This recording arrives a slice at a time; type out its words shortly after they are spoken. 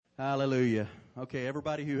Hallelujah. Okay,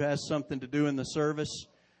 everybody who has something to do in the service,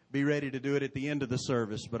 be ready to do it at the end of the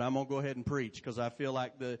service. But I'm going to go ahead and preach because I feel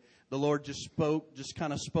like the Lord just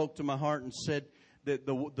kind of spoke to my heart and said that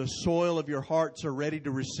the soil of your hearts are ready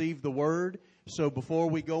to receive the Word. So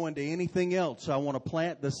before we go into anything else, I want to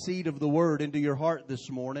plant the seed of the Word into your heart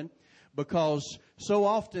this morning. Because so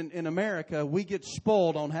often in America, we get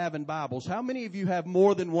spoiled on having Bibles. How many of you have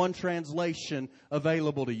more than one translation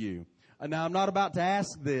available to you? Now, I'm not about to ask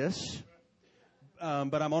this,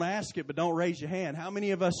 but I'm going to ask it, but don't raise your hand. How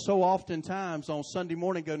many of us so oftentimes on Sunday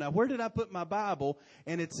morning go, now, where did I put my Bible?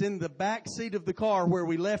 And it's in the back seat of the car where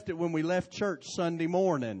we left it when we left church Sunday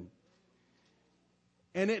morning.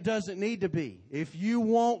 And it doesn't need to be. If you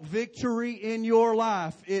want victory in your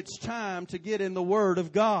life, it's time to get in the Word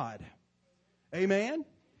of God. Amen?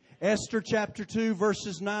 Esther chapter 2,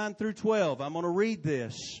 verses 9 through 12. I'm going to read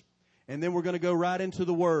this. And then we're going to go right into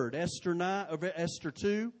the Word. Esther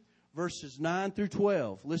 2, verses 9 through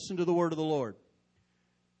 12. Listen to the word of the Lord.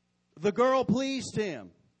 The girl pleased him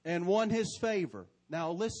and won his favor.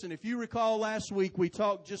 Now listen, if you recall last week, we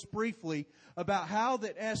talked just briefly about how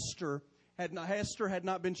that Esther had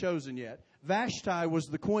not been chosen yet. Vashti was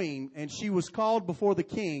the queen, and she was called before the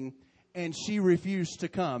king, and she refused to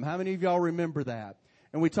come. How many of y'all remember that?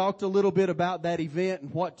 And we talked a little bit about that event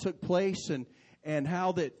and what took place, and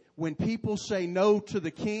how that when people say no to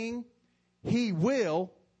the king, he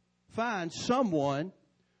will find someone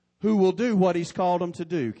who will do what he's called them to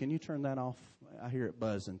do. Can you turn that off? I hear it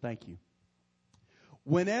buzzing. Thank you.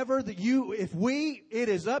 It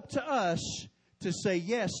is up to us to say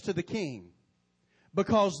yes to the king.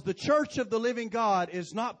 Because the church of the living God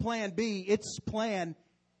is not plan B, it's plan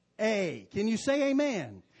A. Can you say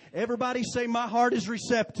amen? Everybody say, my heart is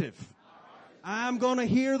receptive. I'm going to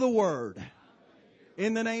hear the word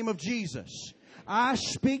in the name of Jesus. I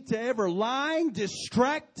speak to every lying,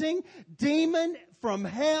 distracting demon from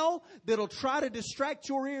hell that'll try to distract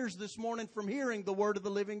your ears this morning from hearing the word of the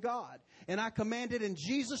living God. And I command it in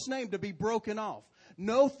Jesus' name to be broken off.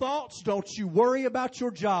 No thoughts. Don't you worry about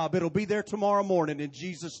your job. It'll be there tomorrow morning in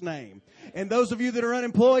Jesus' name. And those of you that are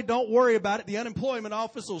unemployed, don't worry about it. The unemployment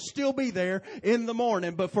office will still be there in the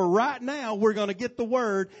morning. But for right now, we're going to get the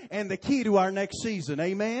word and the key to our next season.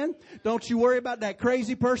 Amen? Don't you worry about that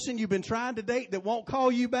crazy person you've been trying to date that won't call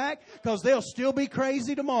you back, because they'll still be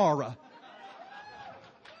crazy tomorrow.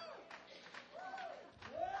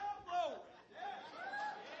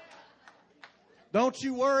 Don't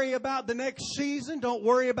you worry about the next season. Don't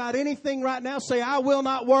worry about anything right now. Say, I will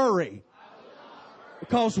not worry.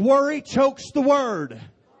 Because worry chokes the word.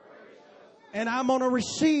 And I'm going to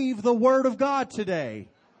receive the word of God today.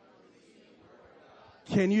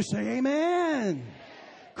 Can you say amen?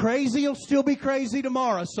 Crazy will still be crazy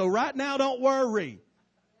tomorrow. So right now, don't worry.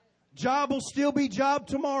 Job will still be job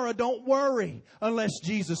tomorrow. Don't worry. Unless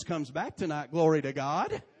Jesus comes back tonight. Glory to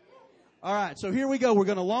God. All right, so here we go. We're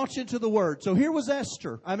going to launch into the Word. So here was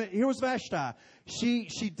here was Vashti.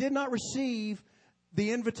 She did not receive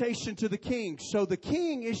the invitation to the king. So the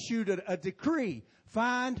king issued a decree.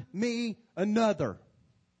 Find me another.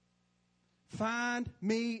 Find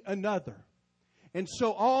me another. And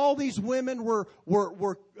so all these women were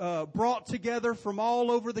brought together from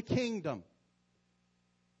all over the kingdom.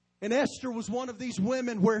 And Esther was one of these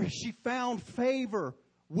women where she found favor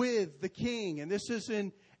with the king. And this is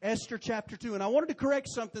in Esther chapter 2. And I wanted to correct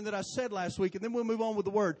something that I said last week, and then we'll move on with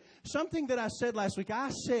the word. Something that I said last week. I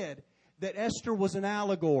said that Esther was an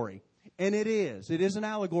allegory. And it is. It is an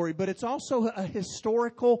allegory, but it's also a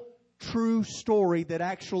historical, true story that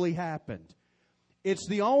actually happened. It's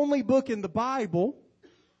the only book in the Bible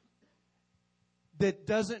that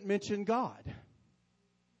doesn't mention God.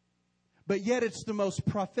 But yet it's the most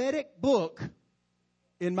prophetic book,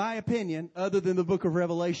 in my opinion, other than the book of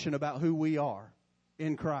Revelation, about who we are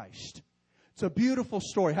in Christ. It's a beautiful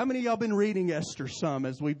story. How many of y'all been reading Esther some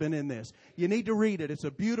as we've been in this? You need to read it. It's a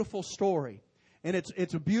beautiful story. And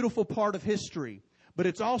it's a beautiful part of history. But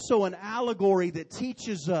it's also an allegory that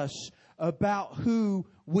teaches us about who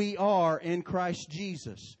we are in Christ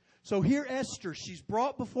Jesus. So here Esther, she's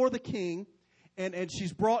brought before the king, and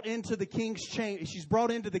she's brought into the king's she's brought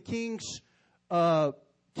into the king's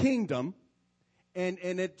kingdom. And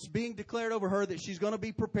it's being declared over her that she's going to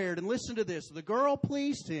be prepared. And listen to this. The girl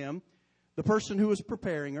pleased him, the person who was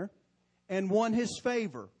preparing her, and won his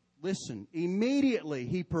favor. Listen, immediately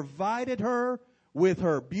he provided her with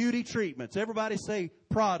her beauty treatments. Everybody say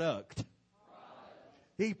product.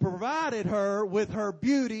 He provided her with her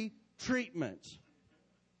beauty treatments.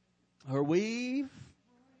 Her weave,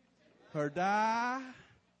 her dye,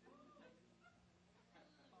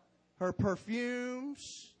 her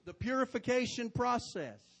perfumes, the purification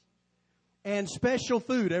process. and special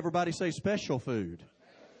food. Everybody say special food.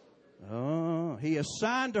 Oh, he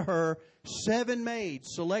assigned to her 7 maids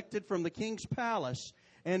selected from the king's palace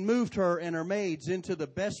and moved her and her maids into the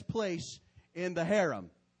best place in the harem.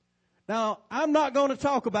 Now, I'm not going to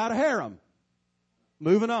talk about a harem.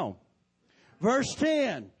 Moving on. Verse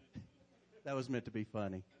 10. That was meant to be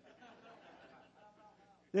funny.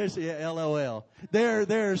 There's LOL.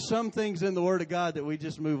 There are some things in the Word of God that we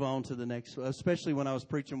just move on to the next. Especially when I was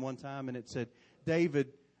preaching one time and it said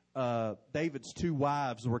David's 2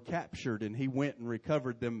 wives were captured and he went and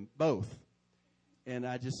recovered them both. And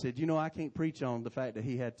I just said, I can't preach on the fact that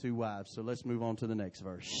he had 2 wives. So let's move on to the next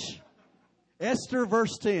verse. Esther,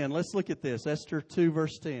 verse 10. Let's look at this. Esther 2,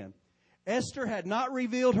 verse 10. Esther had not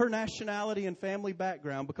revealed her nationality and family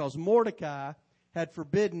background because Mordecai had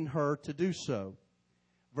forbidden her to do so.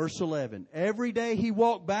 Verse 11. Every day he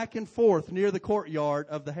walked back and forth near the courtyard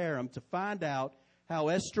of the harem to find out how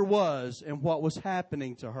Esther was and what was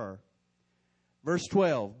happening to her. Verse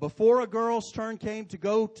 12. Before a girl's turn came to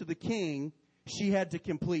go to the king, she had to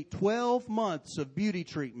complete 12 months of beauty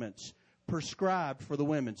treatments prescribed for the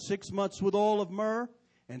women. 6 months with oil of myrrh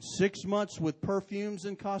and 6 months with perfumes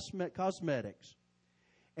and cosmetics.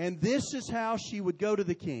 And this is how she would go to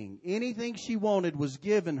the king. Anything she wanted was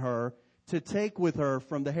given her to take with her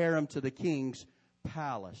from the harem to the king's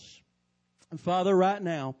palace. And Father, right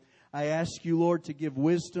now, I ask you, Lord, to give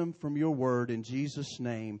wisdom from your word in Jesus'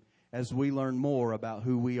 name as we learn more about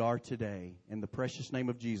who we are today. In the precious name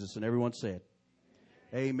of Jesus. And everyone said,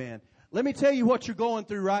 Amen. Let me tell you what you're going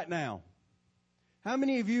through right now. How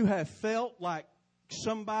many of you have felt like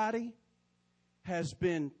somebody has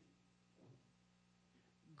been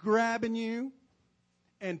grabbing you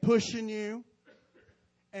and pushing you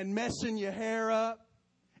and messing your hair up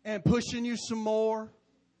and pushing you some more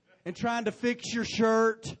and trying to fix your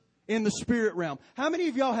shirt in the spirit realm? How many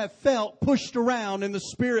of y'all have felt pushed around in the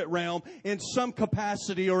spirit realm in some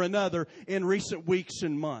capacity or another in recent weeks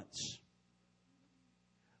and months?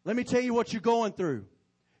 Let me tell you what you're going through.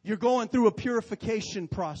 You're going through a purification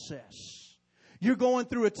process. You're going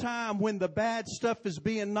through a time when the bad stuff is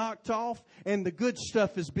being knocked off and the good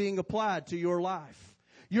stuff is being applied to your life.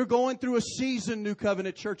 You're going through a season, New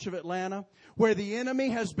Covenant Church of Atlanta, where the enemy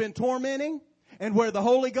has been tormenting and where the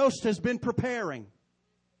Holy Ghost has been preparing.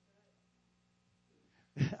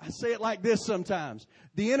 I say it like this sometimes.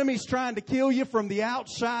 The enemy's trying to kill you from the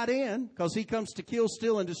outside in because he comes to kill,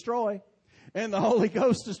 steal, and destroy. And the Holy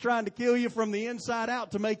Ghost is trying to kill you from the inside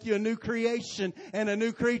out to make you a new creation and a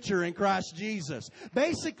new creature in Christ Jesus.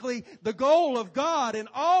 Basically, the goal of God in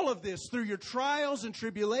all of this, through your trials and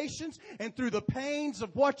tribulations and through the pains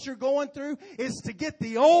of what you're going through, is to get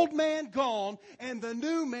the old man gone and the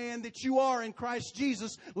new man that you are in Christ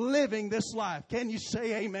Jesus living this life. Can you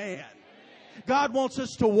say amen? God wants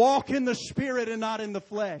us to walk in the Spirit and not in the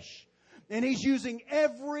flesh. And He's using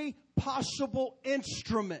every possible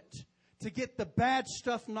instrument to get the bad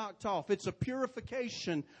stuff knocked off. It's a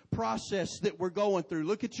purification process that we're going through.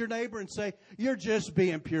 Look at your neighbor and say, you're just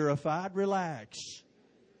being purified. Relax.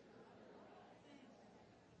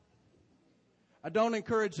 I don't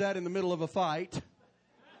encourage that in the middle of a fight.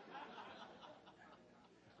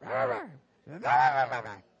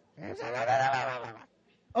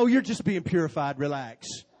 Oh, you're just being purified. Relax.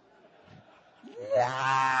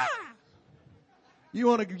 You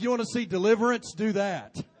want to see deliverance? Do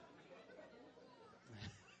that.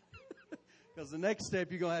 Because the next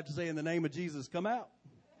step you're going to have to say, in the name of Jesus, come out.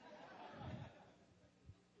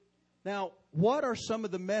 Now, what are some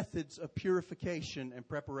of the methods of purification and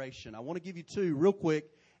preparation? I want to give you 2 real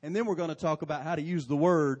quick, and then we're going to talk about how to use the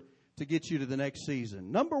Word to get you to the next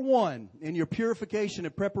season. Number 1 in your purification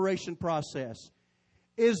and preparation process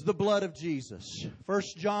is the blood of Jesus. 1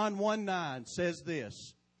 John 1:9 says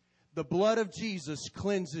this, the blood of Jesus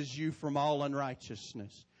cleanses you from all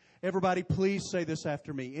unrighteousness. Everybody, please say this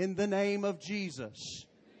after me. In the name of Jesus,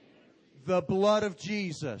 the blood of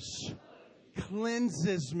Jesus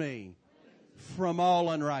cleanses me from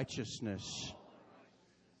all unrighteousness.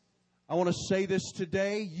 I want to say this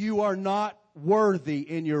today. You are not worthy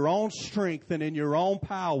in your own strength and in your own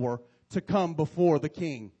power to come before the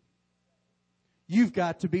King. You've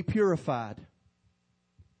got to be purified.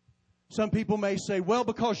 Some people may say, well,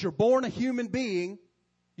 because you're born a human being,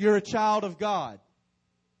 you're a child of God.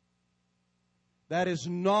 That is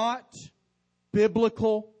not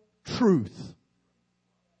biblical truth.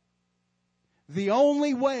 The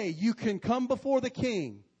only way you can come before the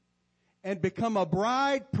King and become a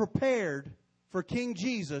bride prepared for King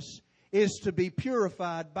Jesus is to be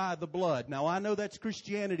purified by the blood. Now, I know that's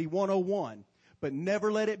Christianity 101, but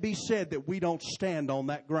never let it be said that we don't stand on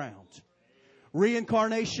that ground.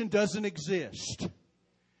 Reincarnation doesn't exist.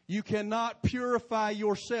 You cannot purify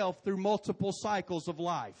yourself through multiple cycles of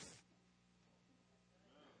life.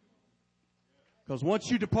 Because once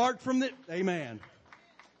you depart from it, amen.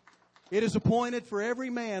 It is appointed for every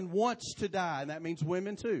man once to die, and that means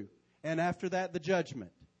women too. And after that, the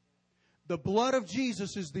judgment. The blood of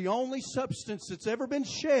Jesus is the only substance that's ever been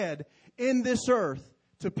shed in this earth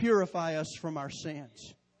to purify us from our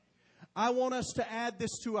sins. I want us to add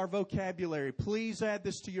this to our vocabulary. Please add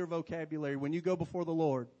this to your vocabulary when you go before the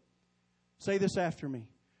Lord. Say this after me.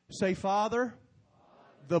 Say, Father,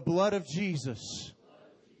 the blood of Jesus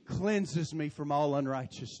cleanses me from all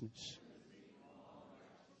unrighteousness.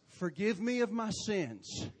 Forgive me of my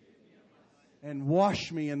sins and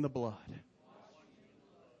wash me in the blood.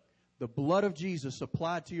 The blood of Jesus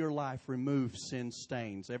applied to your life removes sin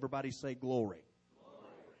stains. Everybody say glory.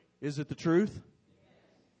 Is it the truth?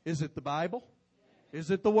 Is it the Bible? Is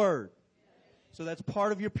it the Word? So that's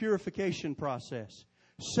part of your purification process.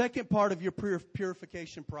 Second part of your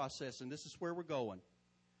purification process, and this is where we're going.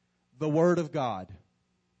 The Word of God.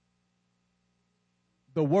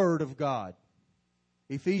 The Word of God.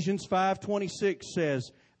 Ephesians 5:26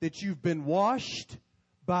 says that you've been washed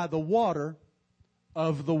by the water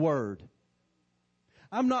of the Word.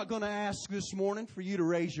 I'm not going to ask this morning for you to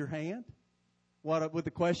raise your hand with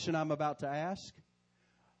the question I'm about to ask.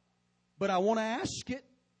 But I want to ask it,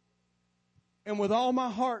 and with all my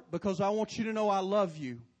heart, because I want you to know I love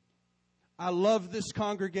you. I love this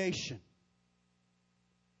congregation.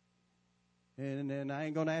 And I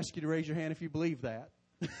ain't going to ask you to raise your hand if you believe that.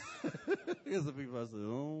 Because the people I say,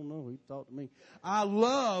 oh no, he talked to me. I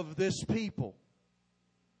love this people.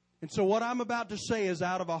 And so what I'm about to say is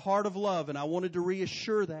out of a heart of love, and I wanted to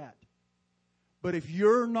reassure that. But if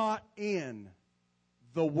you're not in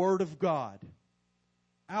the Word of God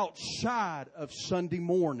outside of Sunday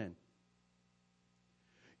morning,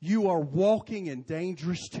 you are walking in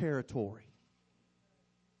dangerous territory.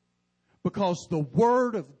 Because the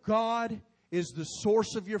Word of God is the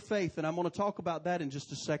source of your faith. And I'm going to talk about that in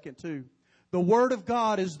just a second too. The Word of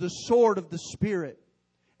God is the sword of the Spirit.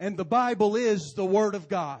 And the Bible is the Word of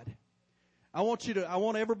God. I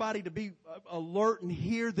want everybody to be alert and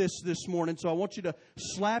hear this morning. So I want you to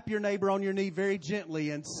slap your neighbor on your knee very gently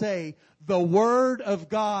and say, the Word of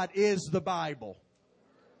God is the Bible.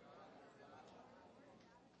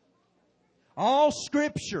 All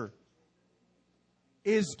Scripture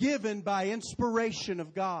is given by inspiration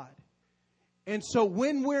of God. And so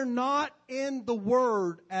when we're not in the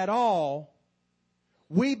Word at all,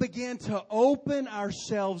 we begin to open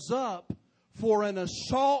ourselves up for an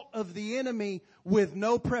assault of the enemy with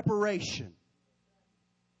no preparation.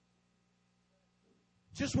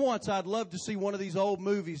 Just once, I'd love to see one of these old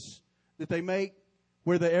movies that they make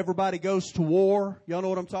where everybody goes to war. Y'all know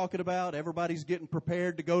what I'm talking about? Everybody's getting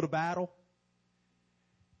prepared to go to battle.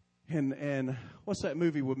 And what's that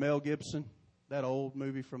movie with Mel Gibson? That old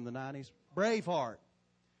movie from the 90s? Braveheart.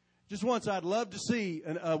 Just once, I'd love to see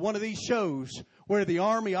one of these shows where the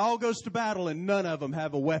army all goes to battle and none of them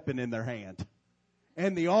have a weapon in their hand.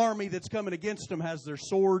 And the army that's coming against them has their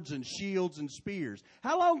swords and shields and spears.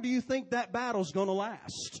 How long do you think that battle's going to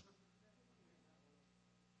last?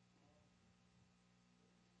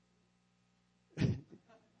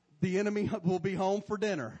 The enemy will be home for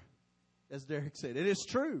dinner, as Derek said. It is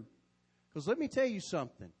true. Because let me tell you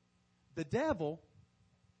something. The devil,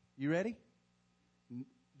 you ready?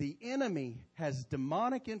 The enemy has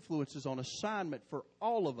demonic influences on assignment for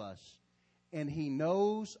all of us. And he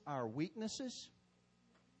knows our weaknesses.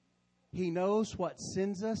 He knows what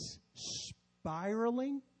sends us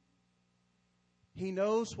spiraling. He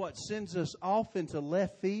knows what sends us off into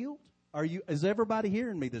left field. Is everybody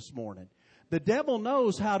hearing me this morning? The devil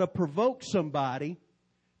knows how to provoke somebody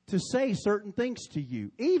to say certain things to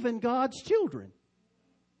you, even God's children.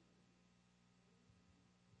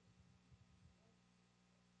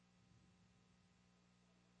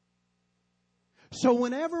 So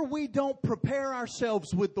whenever we don't prepare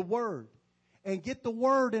ourselves with the Word and get the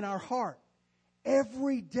Word in our heart,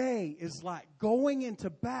 every day is like going into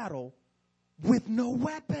battle with no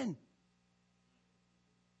weapon.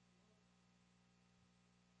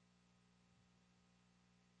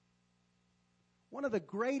 One of the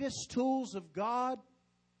greatest tools of God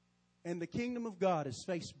and the kingdom of God is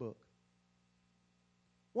Facebook.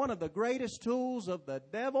 One of the greatest tools of the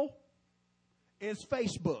devil is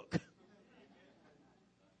Facebook.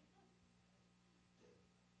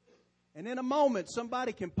 And in a moment,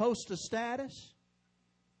 somebody can post a status.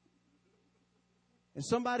 And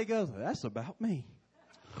somebody goes, that's about me.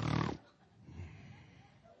 How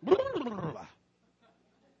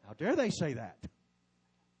dare they say that?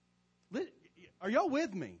 Are y'all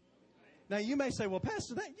with me? Now, you may say, well,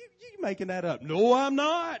 Pastor, you making that up. No, I'm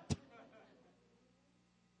not.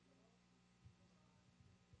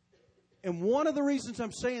 And one of the reasons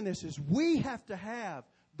I'm saying this is we have to have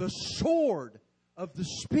the sword of the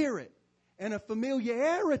Spirit and a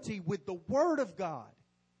familiarity with the Word of God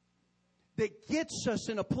that gets us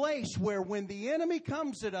in a place where when the enemy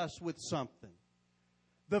comes at us with something,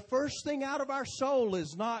 the first thing out of our soul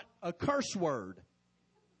is not a curse word.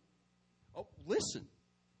 Oh, listen.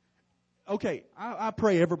 Okay, I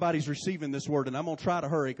pray everybody's receiving this word, and I'm going to try to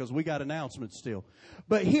hurry because we got announcements still.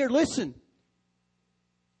 But here, listen.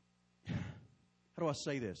 How do I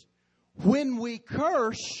say this? When we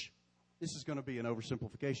curse, this is going to be an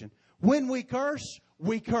oversimplification. When we curse,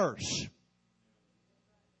 we curse.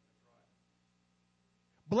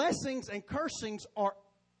 Blessings and cursings are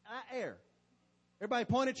air. Everybody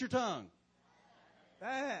point at your tongue.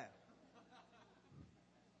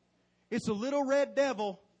 It's a little red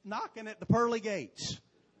devil knocking at the pearly gates.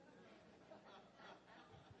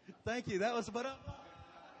 Thank you. That was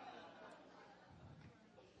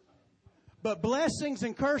but blessings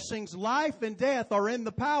and cursings, life and death are in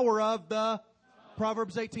the power of the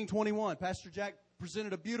Proverbs 18:21. Pastor Jack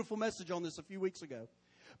presented a beautiful message on this a few weeks ago.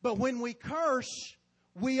 But when we curse,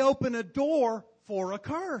 we open a door for a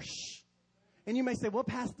curse. And you may say, well,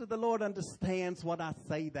 Pastor, the Lord understands when I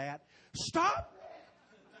say that. Stop.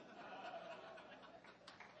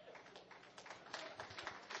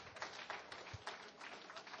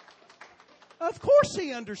 Of course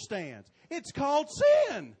He understands. It's called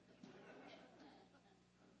sin.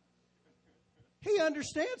 He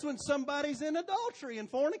understands when somebody's in adultery and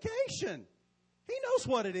fornication. He knows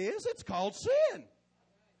what it is. It's called sin.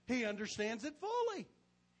 He understands it fully.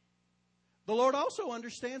 The Lord also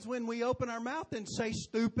understands when we open our mouth and say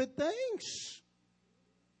stupid things.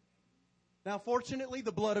 Now, fortunately,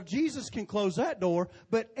 the blood of Jesus can close that door.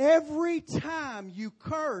 But every time you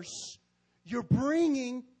curse, you're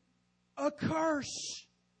bringing a curse.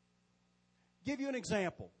 Give you an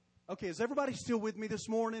example. Okay, is everybody still with me this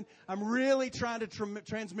morning? I'm really trying to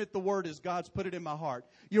transmit the word as God's put it in my heart.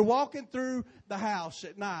 You're walking through the house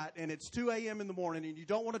at night, and it's 2 a.m. in the morning, and you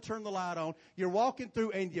don't want to turn the light on. You're walking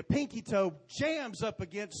through, and your pinky toe jams up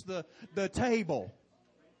against the table.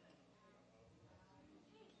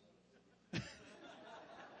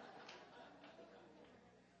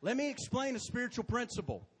 Let me explain a spiritual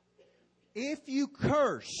principle. If you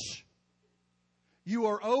curse, you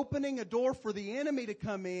are opening a door for the enemy to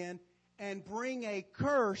come in and bring a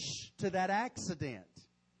curse to that accident.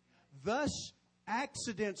 Thus,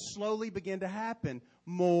 accidents slowly begin to happen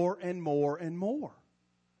more and more and more.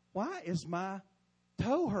 Why is my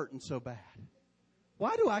toe hurting so bad?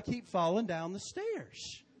 Why do I keep falling down the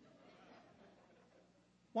stairs?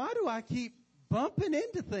 Why do I keep bumping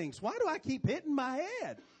into things? Why do I keep hitting my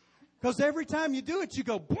head? Because every time you do it, you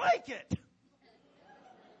go, blanket!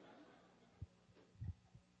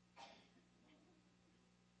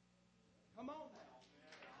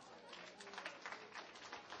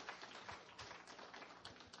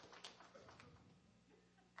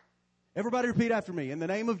 Everybody repeat after me. In the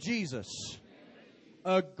name of Jesus,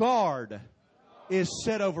 a guard is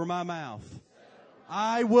set over my mouth.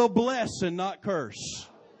 I will bless and not curse.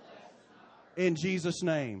 In Jesus'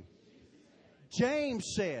 name.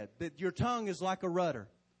 James said that your tongue is like a rudder.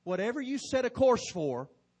 Whatever you set a course for,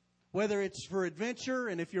 whether it's for adventure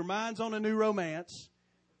and if your mind's on a new romance,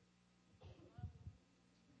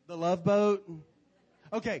 the Love Boat.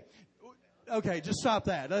 Okay, just stop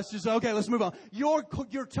that. Let's move on. Your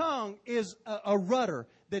tongue is a rudder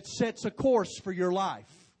that sets a course for your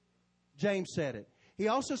life. James said it. He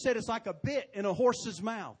also said it's like a bit in a horse's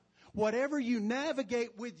mouth. Whatever you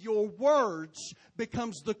navigate with your words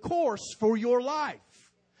becomes the course for your life.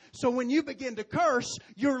 So when you begin to curse,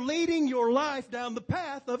 you're leading your life down the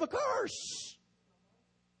path of a curse.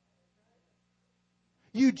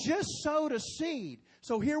 You just sowed a seed.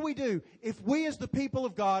 So here we do. If we as the people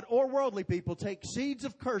of God or worldly people take seeds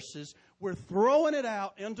of curses, we're throwing it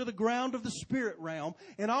out into the ground of the spirit realm,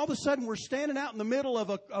 and all of a sudden we're standing out in the middle of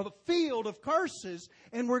a field of curses,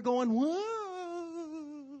 and we're going, whoa.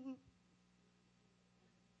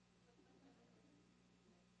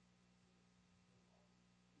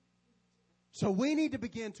 So we need to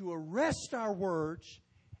begin to arrest our words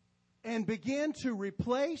and begin to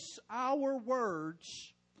replace our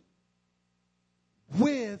words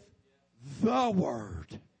with the Word.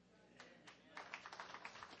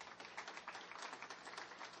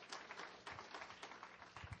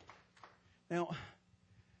 Now,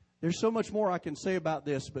 there's so much more I can say about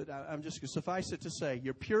this, but I'm just going to suffice it to say,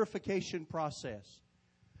 your purification process.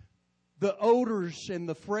 The odors and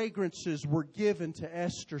the fragrances were given to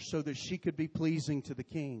Esther so that she could be pleasing to the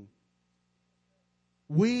king.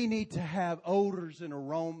 We need to have odors and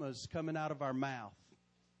aromas coming out of our mouth.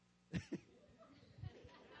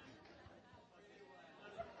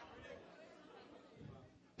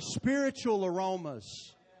 Spiritual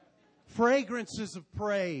aromas, fragrances of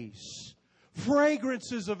praise,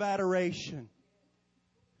 fragrances of adoration.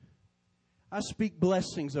 I speak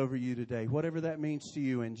blessings over you today, whatever that means to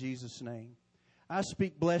you, in Jesus' name. I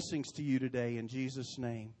speak blessings to you today in Jesus'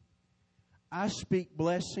 name. I speak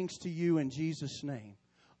blessings to you in Jesus' name.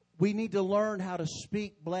 We need to learn how to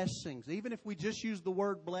speak blessings, even if we just use the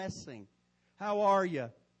word blessing. How are you?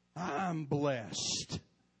 I'm blessed.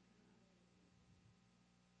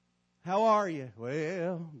 How are you?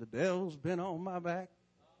 Well, the devil's been on my back.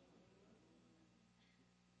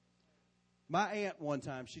 My aunt one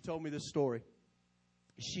time, she told me this story.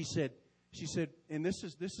 She said, and this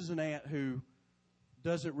is an aunt who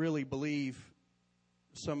doesn't really believe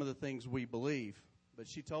some of the things we believe. But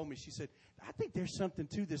she told me, she said, I think there's something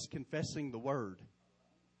to this confessing the word.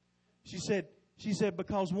 She said,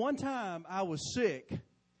 because one time I was sick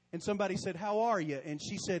and somebody said, how are you? And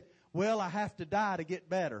she said, well, I have to die to get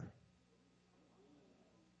better.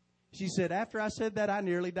 She said, after I said that, I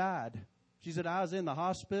nearly died. She said, I was in the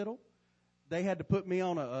hospital. They had to put me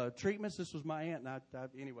on a treatments. This was my aunt. And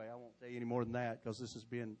anyway, I won't say any more than that because this is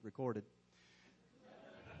being recorded.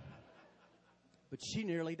 But she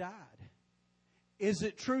nearly died. Is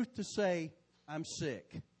it truth to say, I'm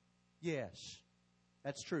sick? Yes,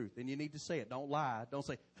 that's truth. And you need to say it. Don't lie. Don't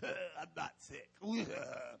say, I'm not sick.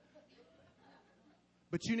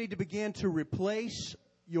 But you need to begin to replace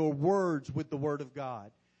your words with the Word of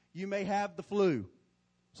God. You may have the flu.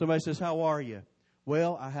 Somebody says, how are you?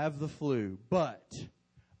 Well, I have the flu, but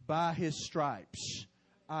by His stripes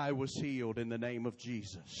I was healed in the name of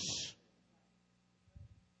Jesus.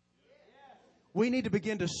 We need to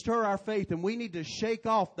begin to stir our faith, and we need to shake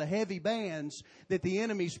off the heavy bands that the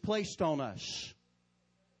enemy's placed on us.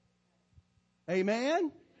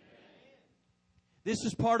 Amen? This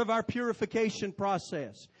is part of our purification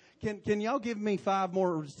process. Can y'all give me 10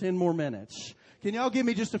 more minutes? Can y'all give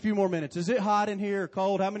me just a few more minutes? Is it hot in here or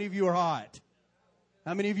cold? How many of you are hot?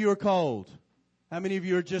 How many of you are cold? How many of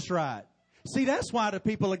you are just right? See, that's why the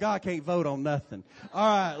people of God can't vote on nothing. All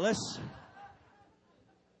right,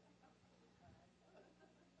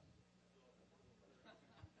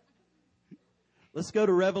 Let's go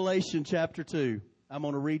to Revelation chapter 2. I'm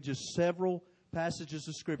going to read just several passages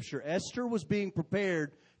of Scripture. Esther was being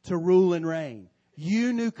prepared to rule and reign.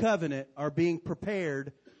 You, New Covenant, are being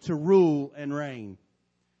prepared to rule and reign.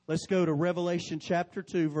 Let's go to Revelation chapter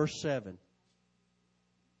 2, verse 7.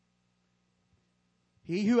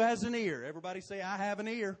 He who has an ear, everybody say, I have an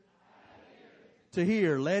ear. To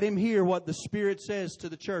hear, let him hear what the Spirit says to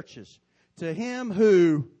the churches. To him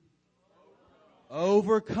who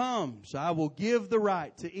overcomes, I will give the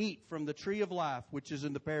right to eat from the tree of life, which is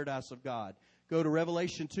in the paradise of God. Go to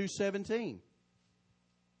Revelation 2:17.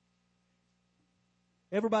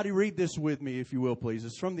 Everybody read this with me, if you will, please.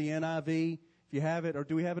 It's from the NIV. If you have it, or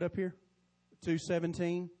do we have it up here?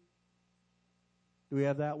 2:17. Do we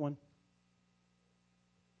have that one?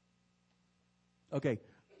 Okay.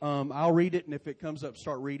 I'll read it, and if it comes up,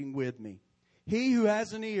 start reading with me. He who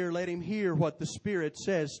has an ear, let him hear what the Spirit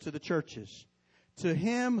says to the churches. To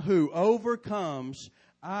him who overcomes,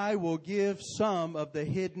 I will give some of the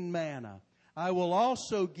hidden manna. I will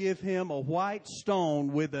also give him a white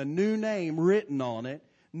stone with a new name written on it,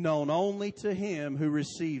 known only to him who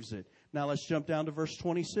receives it. Now let's jump down to verse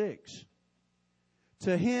 26.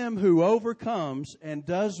 To him who overcomes and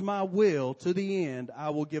does my will to the end, I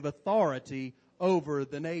will give authority over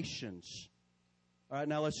the nations. All right,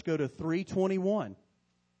 now let's go to 3:21.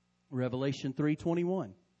 Revelation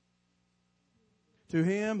 3:21. To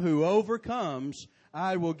him who overcomes,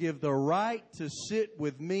 I will give the right to sit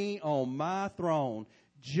with me on my throne,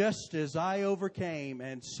 just as I overcame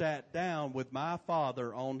and sat down with my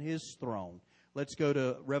Father on His throne. Let's go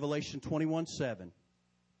to Revelation 21:7.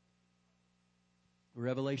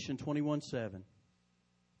 Revelation 21:7.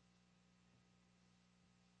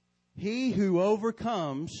 He who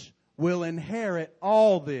overcomes will inherit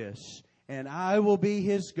all this, and I will be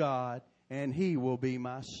his God, and he will be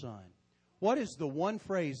my son. What is the one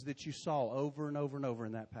phrase that you saw over and over and over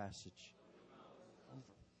in that passage?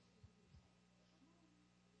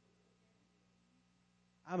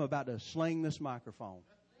 I'm about to sling this microphone.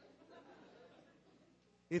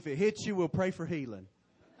 If it hits you, we'll pray for healing.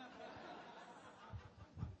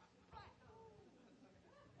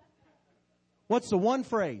 What's the one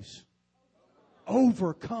phrase?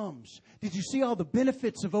 overcomes. Did you see all the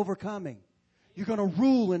benefits of overcoming? You're going to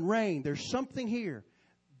rule and reign. There's something here.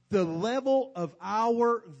 The level of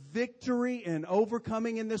our victory and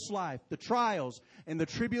overcoming in this life, the trials and the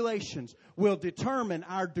tribulations, will determine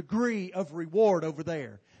our degree of reward over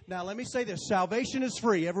there. Now, let me say this. Salvation is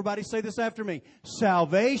free. Everybody say this after me.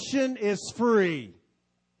 Salvation is free.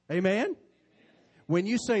 Amen? When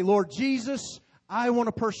you say, Lord Jesus, I want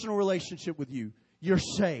a personal relationship with you, you're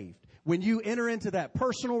saved. When you enter into that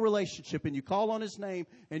personal relationship and you call on His name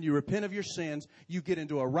and you repent of your sins, you get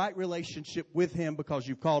into a right relationship with Him because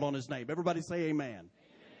you've called on His name. Everybody say amen. Amen.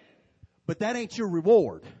 But that ain't your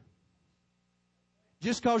reward.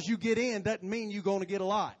 Just because you get in doesn't mean you're going to get a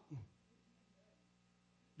lot.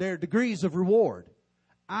 There are degrees of reward.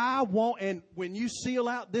 And when you seal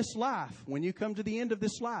out this life, when you come to the end of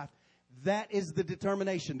this life, that is the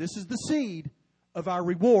determination. This is the seed of our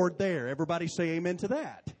reward there. Everybody say amen to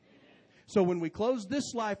that. So when we close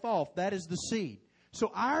this life off, that is the seed.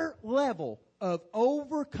 So our level of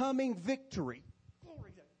overcoming victory,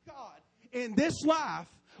 glory to God, in this life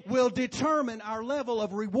will determine our level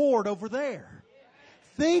of reward over there.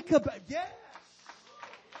 Think about, yes.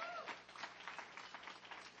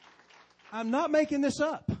 I'm not making this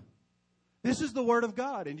up. This is the Word of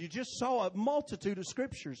God. And you just saw a multitude of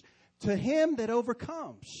scriptures. To him that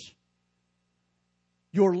overcomes,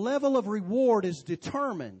 your level of reward is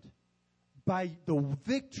determined by the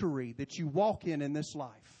victory that you walk in this life.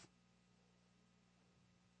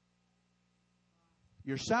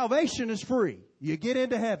 Your salvation is free. You get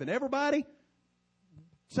into heaven. Everybody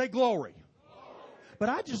say glory. But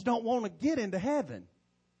I just don't want to get into heaven.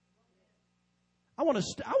 I want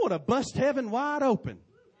to bust heaven wide open.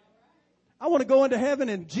 I want to go into heaven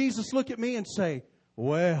and Jesus look at me and say,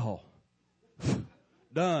 well,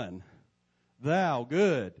 done, thou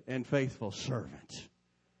good and faithful servant.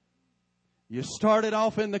 You started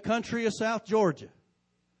off in the country of South Georgia.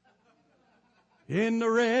 In the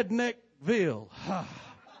redneckville.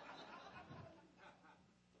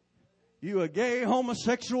 You a gay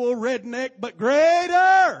homosexual redneck, but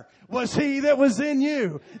greater was He that was in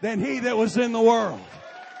you than he that was in the world.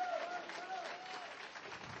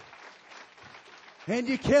 And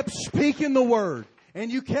you kept speaking the word. And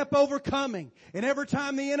you kept overcoming. And every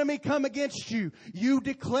time the enemy come against you, you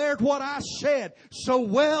declared what I said. So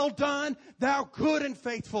well done, thou good and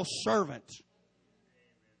faithful servant.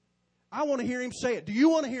 I want to hear him say it. Do you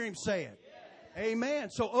want to hear him say it? Yes. Amen.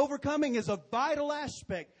 So overcoming is a vital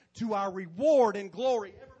aspect to our reward and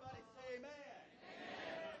glory. Everybody say amen.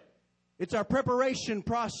 Amen. It's our preparation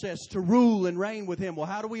process to rule and reign with Him. Well,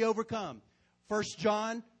 how do we overcome? 1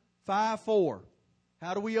 John 5:4.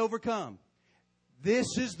 How do we overcome? This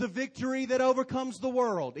is the victory that overcomes the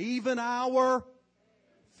world, even our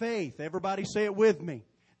faith. Everybody say it with me.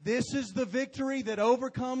 This is the victory that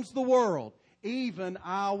overcomes the world, even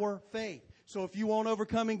our faith. So if you want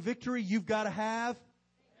overcoming victory, you've got to have,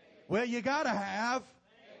 well, you got to have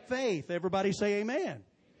faith. Everybody say amen.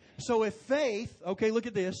 So if faith, okay, look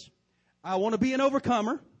at this. I want to be an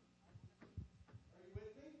overcomer.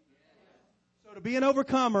 So to be an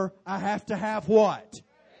overcomer, I have to have what?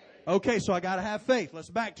 Okay, so I got to have faith.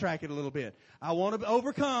 Let's backtrack it a little bit. I want to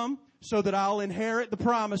overcome so that I'll inherit the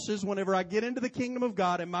promises whenever I get into the kingdom of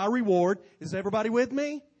God and my reward. Is everybody with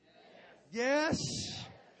me? Yes.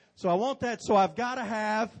 So I want that, so I've got to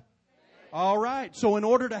have. All right. So in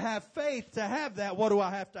order to have faith, to have that, what do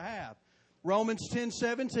I have to have? Romans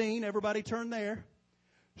 10:17. Everybody turn there.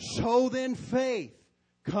 So then faith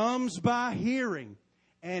comes by hearing,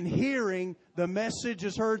 and hearing the message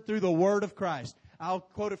is heard through the word of Christ. I'll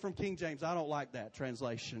quote it from King James. I don't like that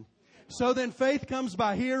translation. So then faith comes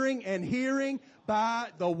by hearing, and hearing by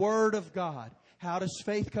the word of God. How does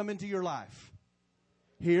faith come into your life?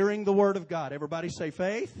 Hearing the word of God. Everybody say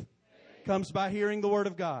faith comes by hearing the word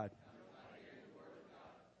of God.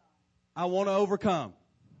 I want to overcome.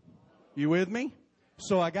 You with me?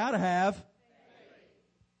 So I got to have.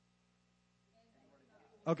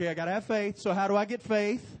 Okay, I got to have faith. So how do I get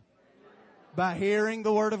faith? By hearing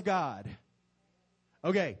the word of God.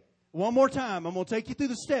 Okay, one more time. I'm going to take you through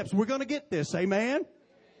the steps. We're going to get this. Amen?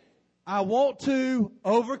 I want to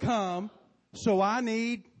overcome, so I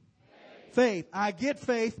need faith. I get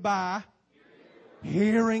faith by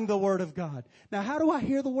hearing the word of God. Now, how do I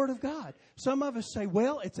hear the word of God? Some of us say,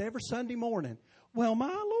 well, it's every Sunday morning. Well,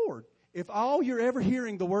 my Lord, if all you're ever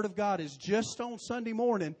hearing the word of God is just on Sunday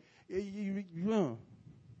morning,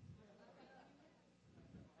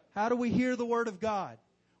 how do we hear the word of God?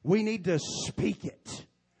 We need to speak it.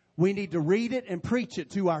 We need to read it and preach it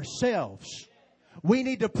to ourselves. We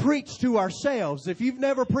need to preach to ourselves. If you've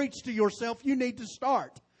never preached to yourself, you need to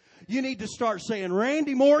start. You need to start saying,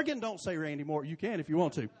 Randy Morgan. Don't say Randy Morgan. You can if you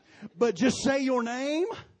want to. But just say your name.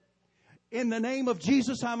 In the name of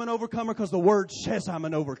Jesus, I'm an overcomer because the Word says I'm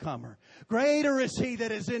an overcomer. Greater is He that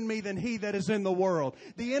is in me than he that is in the world.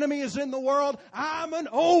 The enemy is in the world. I'm an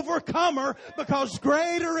overcomer because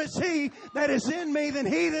greater is He that is in me than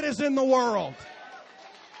he that is in the world.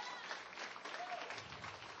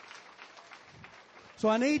 So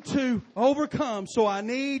I need to overcome. So I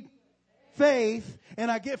need faith. And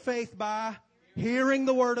I get faith by hearing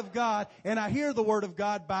the Word of God. And I hear the Word of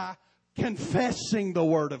God by confessing the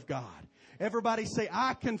Word of God. Everybody say,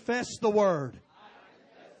 I confess the Word.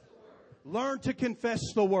 Learn to confess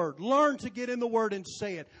the Word. Learn to get in the Word and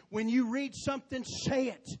say it. When you read something, say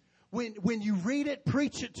it. When you read it,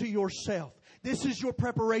 preach it to yourself. This is your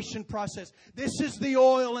preparation process. This is the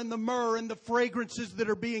oil and the myrrh and the fragrances that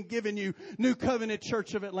are being given you, New Covenant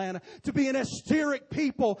Church of Atlanta, to be an hysteric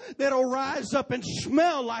people that will rise up and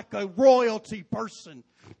smell like a royalty person,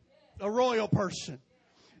 a royal person.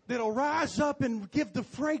 That'll rise up and give the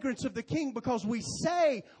fragrance of the King because we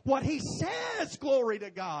say what He says. Glory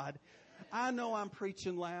to God. I know I'm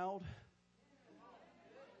preaching loud.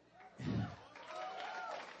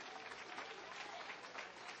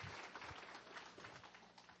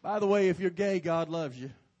 By the way, if you're gay, God loves you.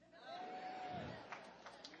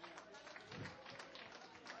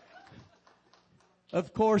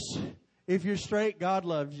 Of course, if you're straight, God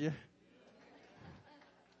loves you.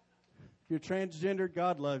 If you're transgender,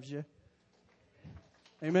 God loves you.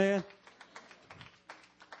 Amen.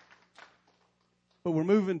 But we're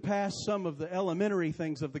moving past some of the elementary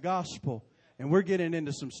things of the gospel. And we're getting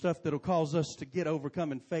into some stuff that will cause us to get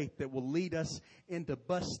overcoming faith that will lead us into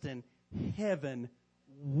busting heaven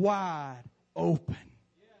wide open.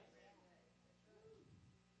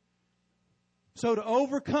 So to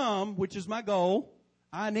overcome, which is my goal,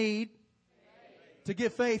 I need to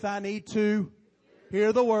get faith. I need to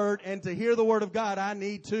hear the Word. And to hear the Word of God, I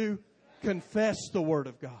need to confess the Word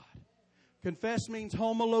of God. Confess means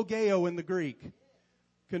homologeo in the Greek.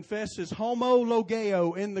 Confess is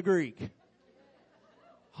homologeo in the Greek.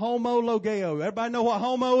 Homologeo. Everybody know what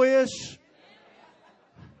homo is?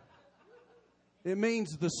 It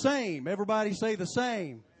means the same. Everybody say the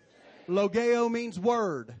same. Logeo means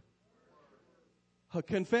word.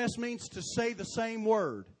 Confess means to say the same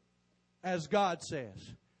word as God says.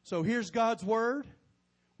 So here's God's Word.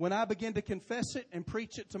 When I begin to confess it and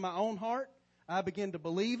preach it to my own heart, I begin to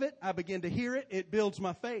believe it. I begin to hear it. It builds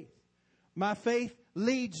my faith. My faith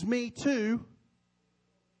leads me to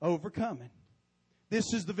overcoming.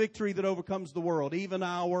 This is the victory that overcomes the world, even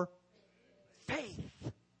our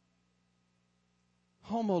faith.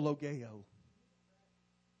 Homologeo.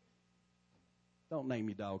 Don't name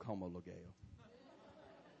your dog Homologeo.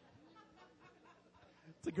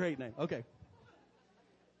 It's a great name. Okay.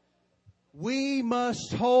 We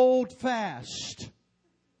must hold fast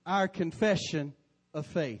our confession of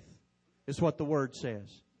faith, is what the Word says.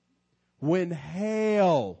 When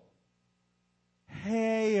hail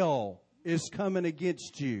is coming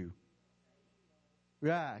against you.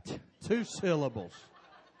 Right. 2 syllables.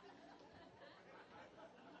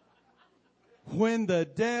 When the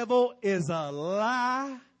devil is a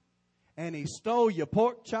lie and he stole your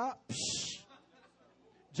pork chops.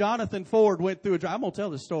 Jonathan Ford went through I'm going to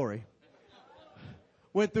tell the story.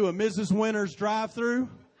 Went through a Mrs. Winter's drive-thru.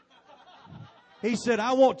 He said,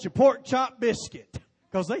 I want your pork chop biscuit.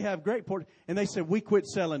 Because they have great pork. And they said, we quit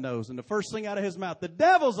selling those. And the first thing out of his mouth, the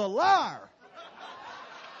devil's a liar.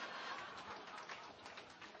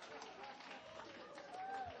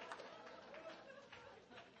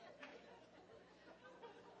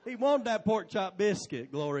 He wanted that pork chop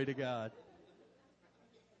biscuit. Glory to God.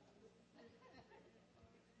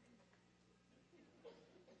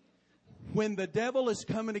 When the devil is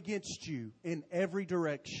coming against you in every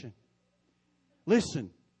direction. Listen,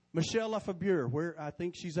 Michelle Lafabure, where I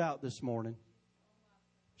think she's out this morning.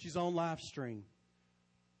 She's on live stream.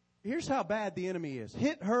 Here's how bad the enemy is.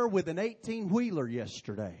 Hit her with an 18-wheeler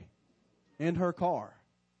yesterday in her car.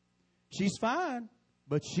 She's fine,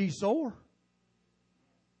 but she's sore.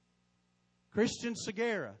 Christian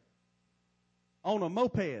Segura on a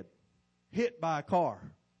moped hit by a car.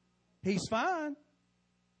 He's fine.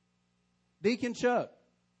 Deacon Chuck,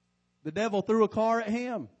 the devil threw a car at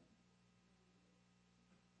him.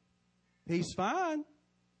 He's fine.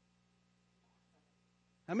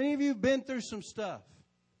 How many of you have been through some stuff?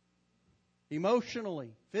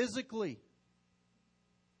 Emotionally, physically.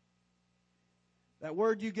 That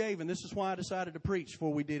word you gave, and this is why I decided to preach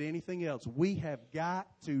before we did anything else. We have got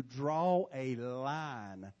to draw a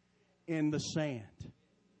line in the sand.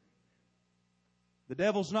 The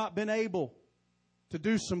devil's not been able to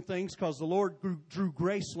do some things because the Lord drew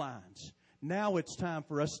grace lines. Now it's time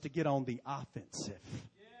for us to get on the offensive.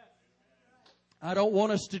 I don't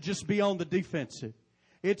want us to just be on the defensive.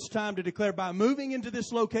 It's time to declare, by moving into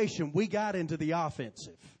this location, we got into the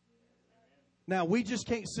offensive. Now, we just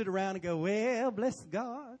can't sit around and go, well, bless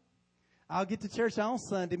God, I'll get to church on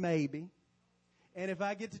Sunday maybe. And if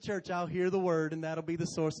I get to church, I'll hear the word, and that'll be the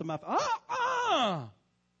source of my...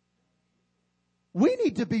 We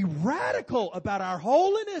need to be radical about our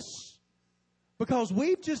holiness, because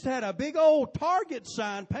we've just had a big old Target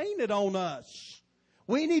sign painted on us.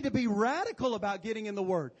 We need to be radical about getting in the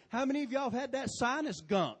Word. How many of y'all have had that sinus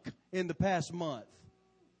gunk in the past month?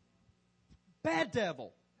 Bad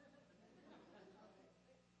devil.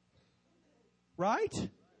 Right?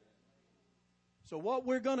 So what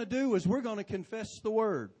we're going to do is we're going to confess the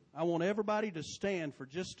Word. I want everybody to stand for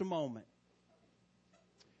just a moment.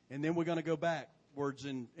 And then we're going to go backwards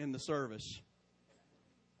in the service.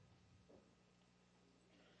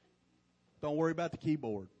 Don't worry about the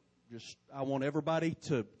keyboard. I want everybody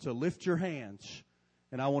to lift your hands,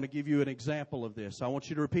 and I want to give you an example of this. I want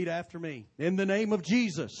you to repeat after me. In the name of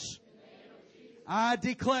Jesus, I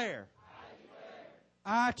declare,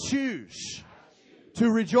 I choose to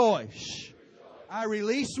rejoice. I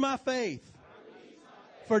release my faith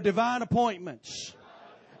for divine appointments.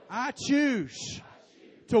 I choose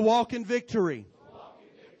to walk in victory.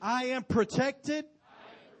 I am protected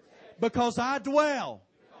because I dwell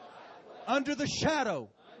under the shadow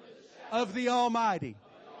of the Almighty.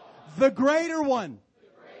 The greater one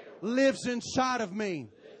lives inside of me.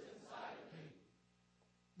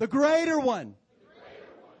 The greater one,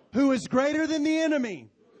 who is greater than the enemy,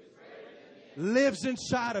 lives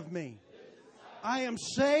inside of me. I am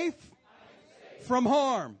safe from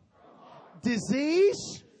harm.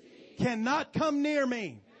 Disease cannot come near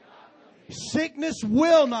me. Sickness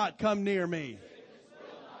will not come near me.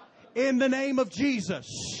 In the name of Jesus,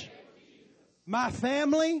 my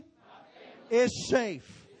family is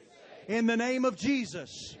safe. In the name of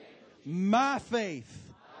Jesus, my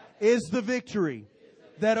faith is the victory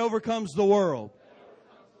that overcomes the world.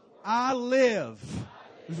 I live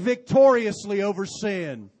victoriously over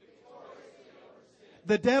sin.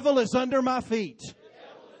 The devil is under my feet.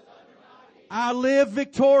 I live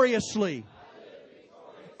victoriously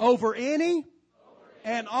over any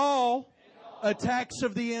and all attacks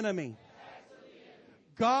of the enemy.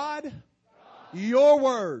 God, your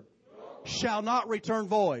word shall not return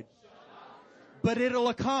void, but it'll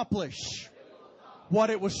accomplish what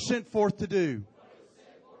it was sent forth to do.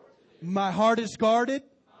 My heart is guarded.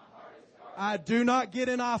 I do not get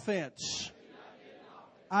in offense.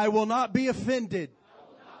 I will not be offended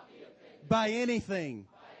by anything.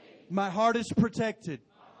 My heart is protected.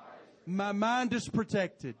 My mind is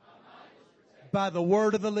protected by the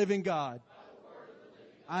word of the living God.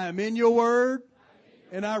 I am in your word,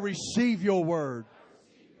 and I receive your word,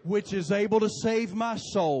 which is able to save my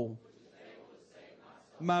soul,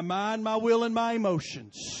 my mind, my will, and my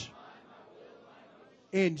emotions.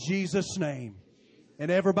 In Jesus' name. And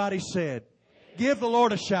everybody said, give the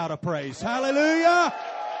Lord a shout of praise. Hallelujah!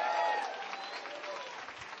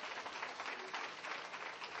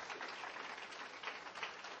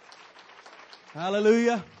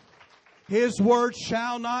 Hallelujah. His word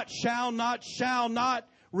shall not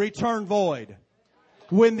return void.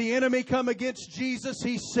 When the enemy come against Jesus,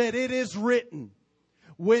 he said, it is written.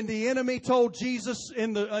 When the enemy told Jesus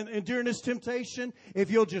during his temptation, if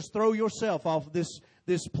you'll just throw yourself off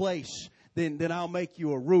this place, then I'll make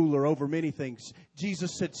you a ruler over many things.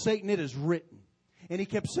 Jesus said, Satan, it is written. And he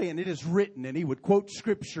kept saying, it is written. And he would quote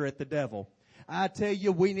Scripture at the devil. I tell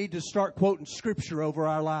you, we need to start quoting Scripture over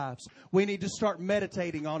our lives. We need to start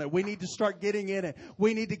meditating on it. We need to start getting in it.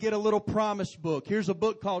 We need to get a little promise book. Here's a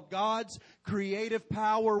book called God's Creative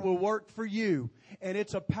Power Will Work for You. And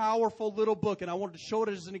it's a powerful little book. And I wanted to show it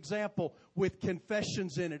as an example with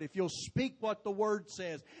confessions in it. If you'll speak what the Word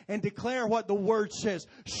says and declare what the Word says,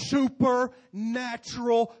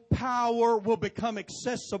 supernatural power will become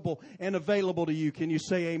accessible and available to you. Can you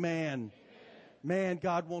say amen? Man,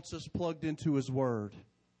 God wants us plugged into His Word.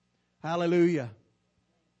 Hallelujah.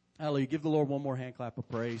 Hallelujah. Give the Lord one more hand clap of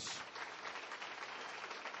praise.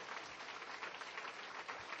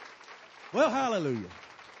 Well, hallelujah.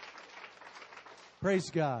 Praise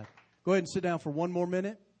God. Go ahead and sit down for one more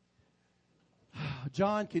minute.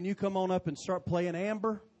 John, can you come on up and start playing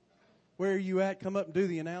Amber? Where are you at? Come up and do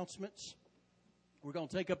the announcements. We're going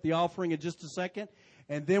to take up the offering in just a second,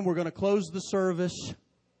 and then we're going to close the service.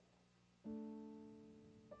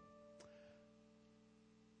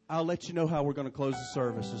 I'll let you know how we're going to close the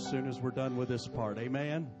service as soon as we're done with this part.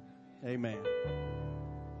 Amen? Amen.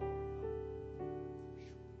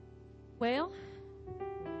 Well,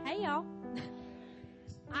 hey y'all.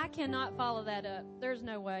 I cannot follow that up. There's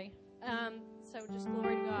no way. So just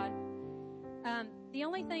glory to God. The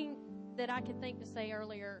only thing that I could think to say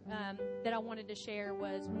earlier that I wanted to share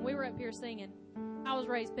was when we were up here singing, I was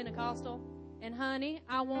raised Pentecostal, and honey,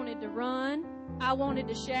 I wanted to run, I wanted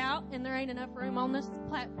to shout, and there ain't enough room on this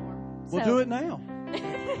platform. We'll do it now.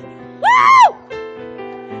 Woo!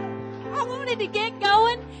 I wanted to get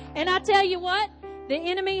going, and I tell you what, the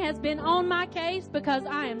enemy has been on my case because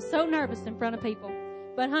I am so nervous in front of people.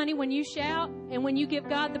 But honey, when you shout and when you give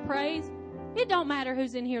God the praise, it don't matter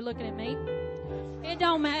who's in here looking at me. It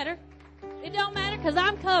don't matter. It don't matter because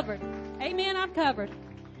I'm covered. Amen, I'm covered.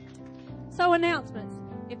 So announcements.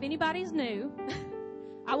 If anybody's new,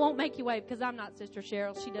 I won't make you wave because I'm not Sister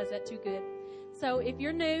Cheryl. She does that too good. So if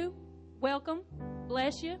you're new, welcome.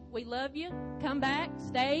 Bless you. We love you. Come back.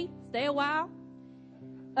 Stay a while.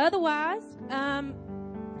 Otherwise,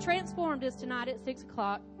 Transformed is tonight at 6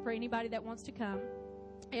 o'clock for anybody that wants to come.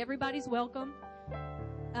 Everybody's welcome.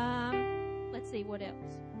 Let's see, what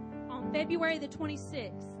else? On February the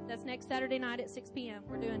 26th, that's next Saturday night at 6 p.m.,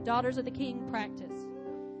 we're doing Daughters of the King practice.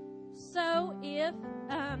 So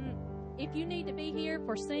if you need to be here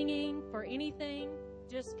for singing, for anything,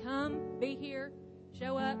 just come, be here,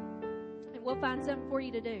 show up, and we'll find something for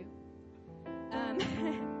you to do.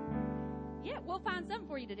 Yeah, we'll find something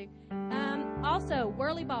for you to do. Also,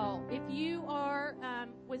 Whirly Ball. If you are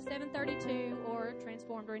with 732 or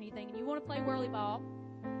Transformed or anything, and you want to play Whirly Ball,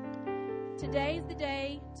 today's the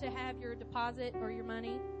day to have your deposit or your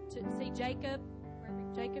money to see Jacob.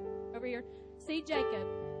 Jacob, over here. See Jacob.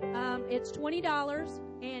 It's $20,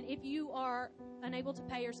 and if you are unable to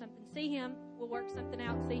pay or something, see him. We'll work something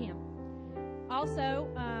out and see him. Also,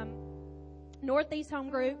 Northeast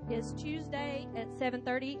Home Group is Tuesday at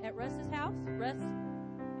 7:30 at Russ's house. Russ,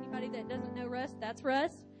 anybody that doesn't know Russ, that's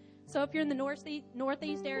Russ. So if you're in the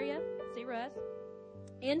Northeast area, see Russ.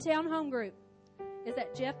 In-Town Home Group is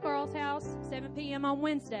at Jeff Carl's house, 7 p.m. on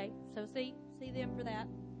Wednesday. So see them for that.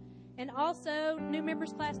 And also, new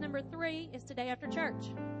members class number 3 is today after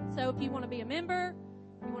church. So if you want to be a member,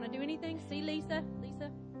 you want to do anything, see Lisa.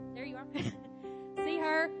 Lisa, there you are. See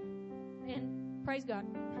her, and praise God.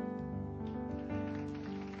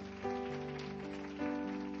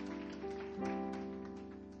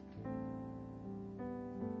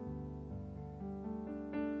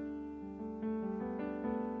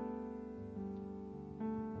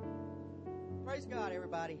 Praise God,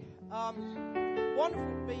 everybody. Wonderful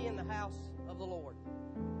to be in the house of the Lord.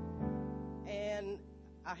 And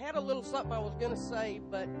I had a little something I was going to say,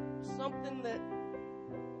 but something that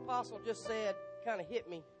the Apostle just said kind of hit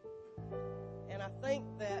me. And I think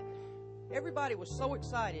that everybody was so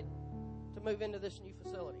excited to move into this new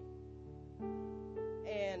facility.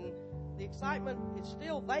 And the excitement is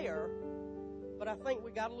still there, but I think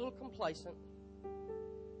we got a little complacent.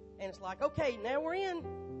 And it's like, okay, now we're in.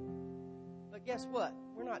 But guess what?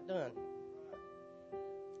 We're not done.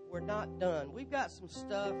 We're not done. We've got some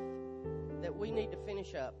stuff that we need to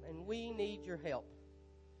finish up, and we need your help.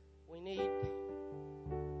 We need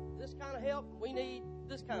this kind of help. We need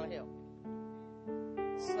this kind of help.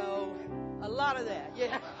 So, a lot of that,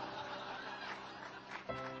 yeah.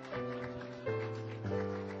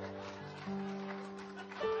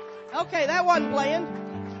 Okay, that wasn't planned.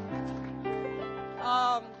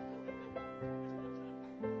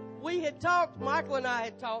 We had talked, Michael and I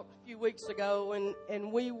had talked a few weeks ago,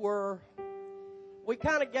 and we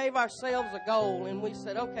kind of gave ourselves a goal, and we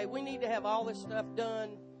said, okay, we need to have all this stuff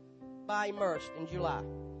done by Immersed in July.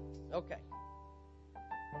 Okay.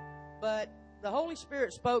 But the Holy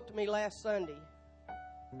Spirit spoke to me last Sunday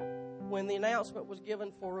when the announcement was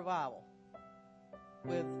given for revival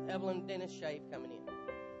with Evelyn Dennis Shave coming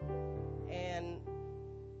in. And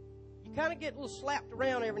you kind of get a little slapped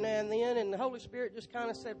around every now and then, and the Holy Spirit just kind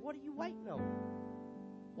of said, what are you waiting on?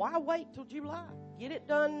 Why wait till July? Get it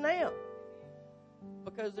done now.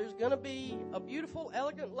 Because there's going to be a beautiful,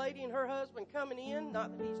 elegant lady and her husband coming in.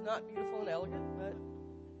 Not that he's not beautiful and elegant, but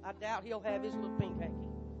I doubt he'll have his little pink hanky.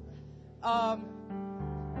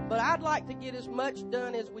 But I'd like to get as much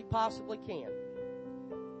done as we possibly can.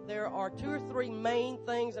 There are 2 or 3 main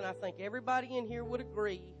things, and I think everybody in here would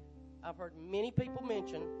agree. I've heard many people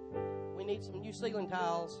mention we need some new ceiling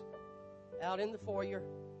tiles out in the foyer,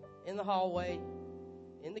 in the hallway,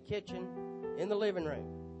 in the kitchen, in the living room.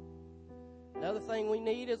 Another thing we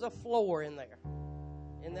need is a floor in there,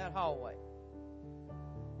 in that hallway.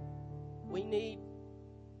 We need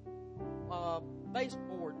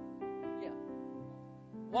baseboard,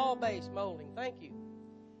 wall base molding. Thank you.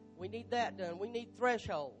 We need that done. We need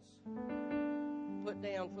thresholds put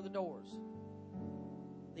down for the doors.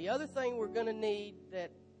 The other thing we're going to need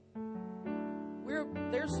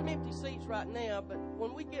there's some empty seats right now, but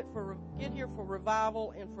when we get here for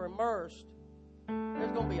revival and for immersed,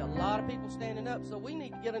 there's going to be a lot of people standing up, so we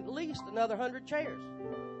need to get at least another 100 chairs.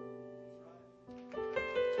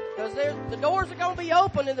 Because the doors are going to be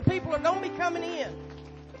open and the people are going to be coming in.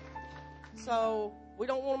 So we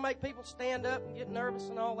don't want to make people stand up and get nervous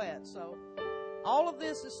and all that. So all of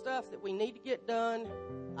this is stuff that we need to get done.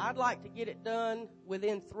 I'd like to get it done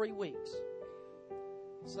within 3 weeks.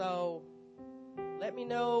 So let me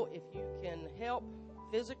know if you can help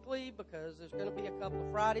physically, because there's going to be a couple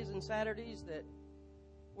of Fridays and Saturdays that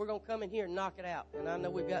we're going to come in here and knock it out. And I know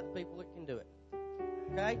we've got the people that can do it.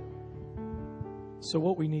 Okay? So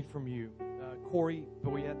what we need from you, Corey,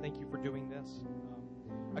 thank you for doing this.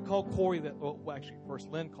 I called Corey actually first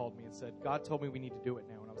Lynn called me and said, God told me we need to do it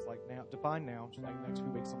now. And I was like, now, define now. She's like, next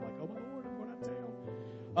few weeks. I'm like, oh my Lord, I'm going out of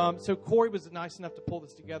town. So Corey was nice enough to pull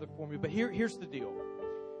this together for me. But here's the deal.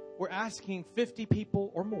 We're asking 50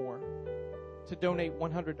 people or more to donate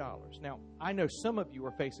 $100. Now, I know some of you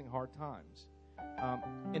are facing hard times.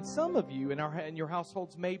 And some of you in your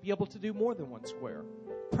households may be able to do more than one square.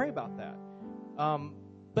 Pray about that.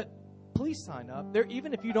 But please sign up.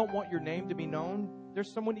 Even if you don't want your name to be known,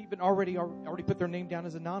 there's someone even already put their name down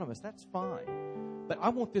as anonymous. That's fine. But I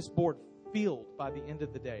want this board filled by the end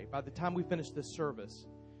of the day, by the time we finish this service.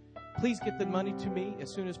 Please get the money to me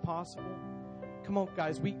as soon as possible. Come on,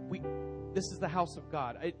 guys. This is the house of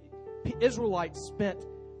God. Israelites spent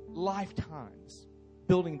lifetimes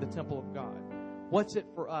building the temple of God. What's it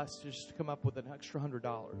for us to just come up with an extra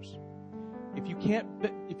 $100? If you can't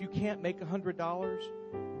make $100,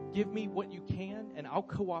 give me what you can, and I'll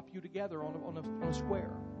co-op you together on a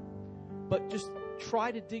square. But just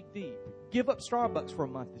try to dig deep. Give up Starbucks for a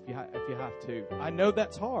month if you have to. I know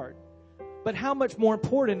that's hard, but how much more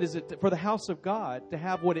important is it for the house of God to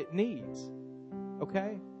have what it needs?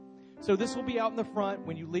 Okay? So this will be out in the front.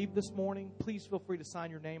 When you leave this morning, please feel free to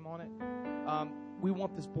sign your name on it. We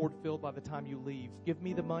want this board filled by the time you leave. Give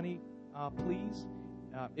me the money, please.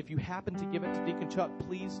 If you happen to give it to Deacon Chuck,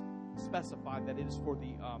 please specify that it is for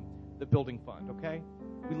the building fund, okay?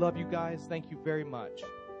 We love you guys. Thank you very much.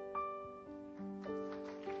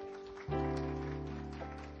 I'm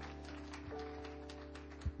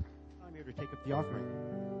here to take up the offering.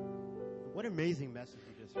 What an amazing message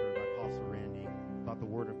you just heard by Apostle Randy about the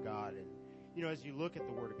Word of God. And, you know, as you look at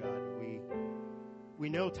the Word of God, we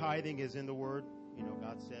know tithing is in the Word. You know,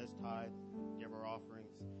 God says tithe, give our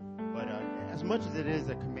offerings. But as much as it is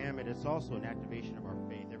a commandment, it's also an activation of our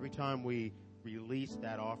faith. Every time we release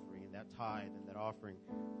that offering, that tithe and that offering,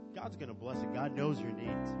 God's going to bless it. God knows your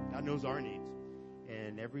needs. God knows our needs.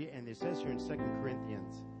 And it says here in 2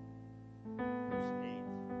 Corinthians, verse 8.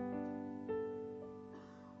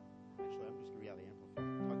 Actually, I'm just going to read out the Amplified.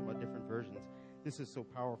 Talking about different versions. This is so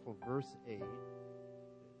powerful. Verse 8.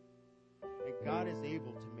 And God is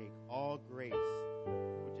able to make all grace,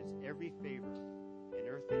 which is every favor and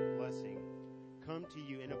earthly blessing, come to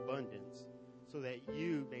you in abundance, so that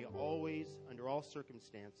you may always, under all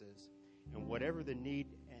circumstances, and whatever the need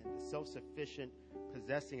and the self-sufficient,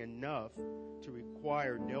 possessing enough to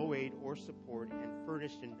require no aid or support, and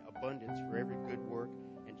furnished in abundance for every good work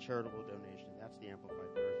and charitable donation. That's the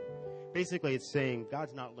Amplified version. Basically, it's saying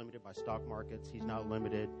God's not limited by stock markets. He's not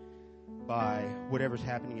limited by whatever's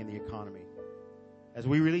happening in the economy. As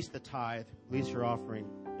we release the tithe, release your offering,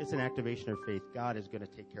 it's an activation of faith. God is going to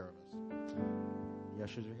take care of us. The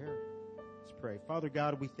ushers are here. Let's pray. Father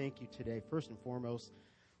God, we thank you today, first and foremost,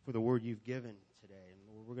 for the word you've given today. And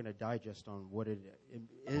Lord, we're going to digest on what it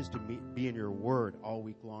is to be in your word all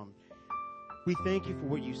week long. We thank you for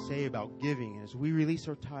what you say about giving. And as we release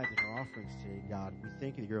our tithe and our offerings today, God, we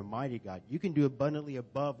thank you that you're a mighty God. You can do abundantly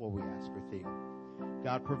above what we ask or think.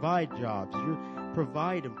 God, provide jobs.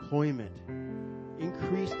 Provide employment.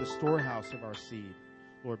 Increase the storehouse of our seed.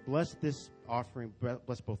 Lord, bless this offering.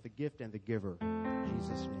 Bless both the gift and the giver. In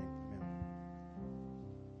Jesus' name, amen.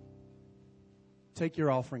 Take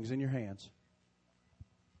your offerings in your hands.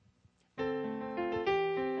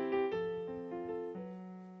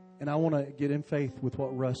 And I want to get in faith with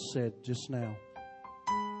what Russ said just now.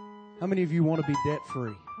 How many of you want to be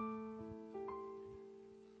debt-free?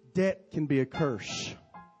 Debt can be a curse.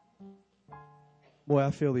 Boy,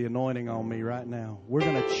 I feel the anointing on me right now. We're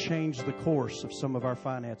going to change the course of some of our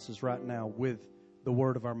finances right now with the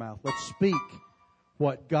word of our mouth. Let's speak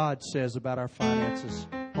what God says about our finances.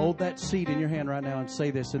 Hold that seed in your hand right now and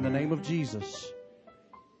say this in the name of Jesus.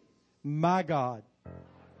 My God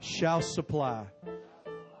shall supply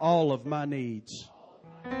all of my needs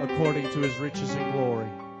according to his riches and glory.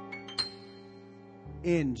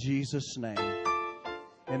 In Jesus' name.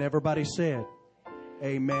 And everybody said,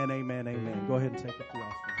 amen, amen, amen. Go ahead and take up the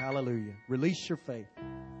offering. Hallelujah. Release your faith.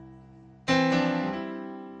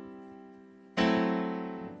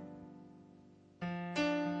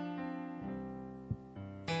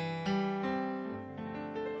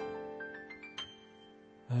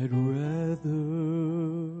 I'd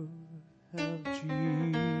rather have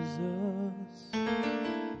Jesus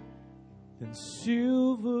than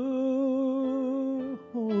silver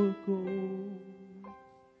or gold.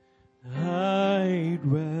 I'd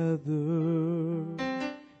rather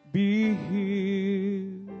be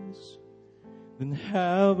His than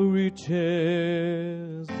have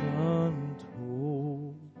riches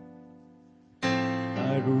untold.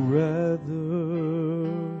 I'd rather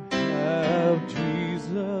have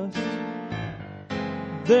Jesus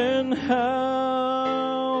than houses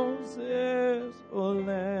or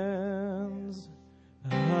lands.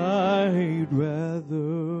 I'd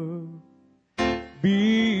rather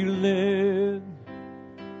be led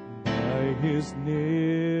by His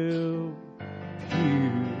nail-pierced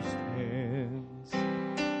hands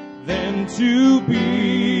than to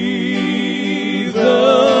be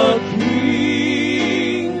the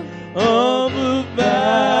king of a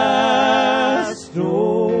vast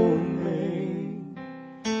domain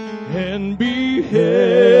and be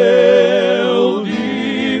held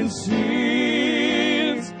in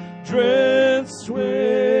sin's dread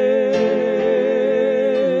sway.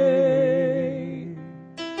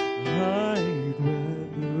 I'd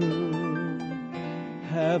rather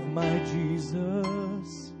have my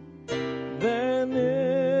Jesus than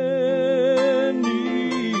anything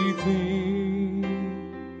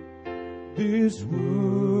this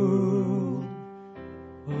world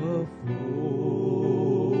affords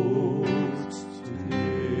today.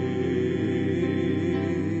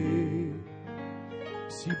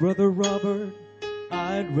 See, Brother Robert,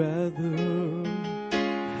 I'd rather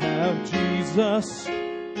have Jesus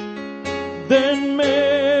than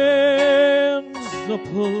man's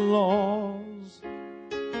applause.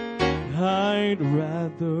 I'd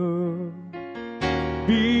rather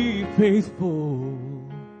be faithful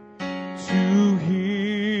to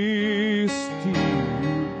His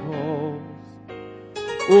still calls.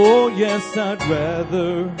 Oh yes, I'd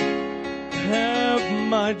rather have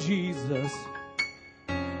my Jesus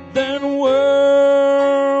than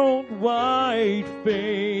worldwide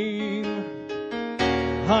fame.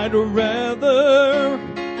 I'd rather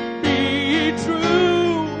be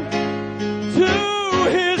true to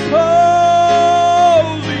His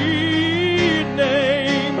holy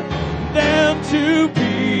name than to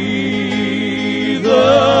be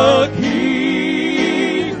the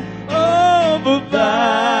king of a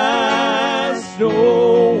vast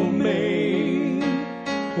domain,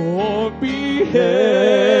 or be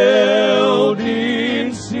held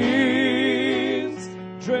in sin's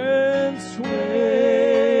dread sway.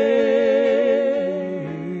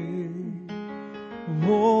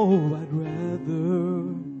 Oh, I'd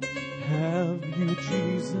rather have you,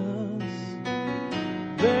 Jesus,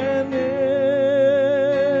 than anything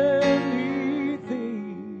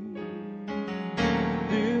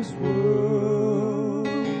this world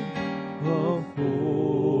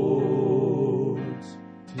affords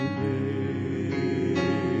today.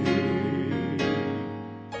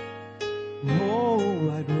 Oh,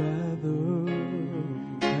 I'd rather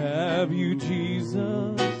have you,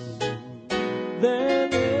 Jesus,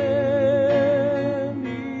 than anything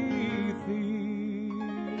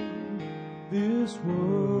this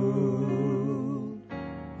world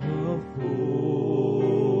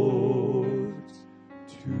affords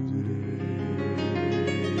today.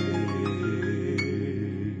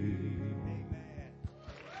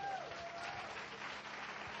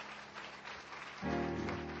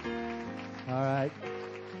 All right.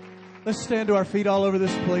 Let's stand to our feet all over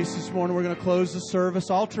this place this morning. We're going to close the service.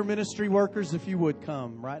 Altar ministry workers, if you would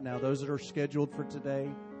come right now. Those that are scheduled for today,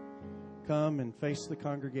 come and face the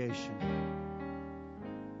congregation.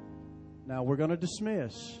 Now we're going to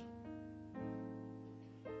dismiss.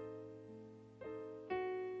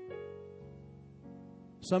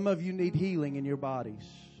 Some of you need healing in your bodies.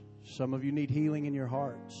 Some of you need healing in your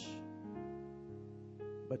hearts.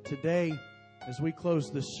 But today, as we close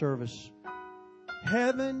this service,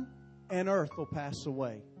 heaven and earth will pass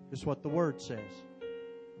away, is what the Word says.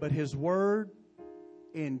 But His Word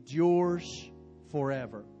endures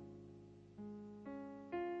forever.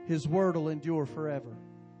 His Word will endure forever.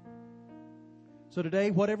 So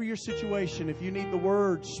today, whatever your situation, if you need the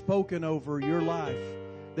Word spoken over your life,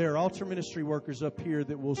 there are altar ministry workers up here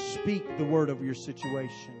that will speak the Word over your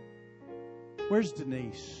situation. Where's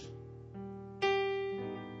Denise? All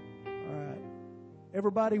right.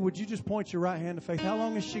 Everybody, would you just point your right hand to faith? How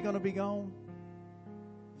long is she going to be gone?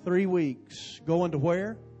 3 weeks. Going to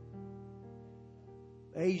where?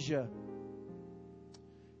 Asia.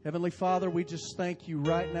 Heavenly Father, we just thank you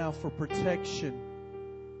right now for protection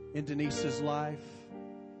in Denise's life.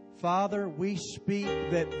 Father, we speak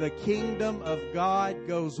that the kingdom of God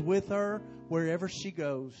goes with her wherever she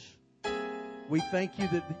goes. We thank you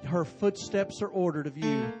that her footsteps are ordered of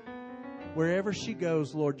you. Wherever she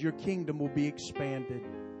goes, Lord, your kingdom will be expanded.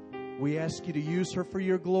 We ask you to use her for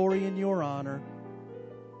your glory and your honor.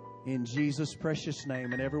 In Jesus' precious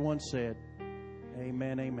name. And everyone said,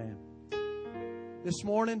 amen, amen. This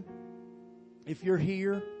morning, if you're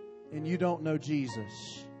here and you don't know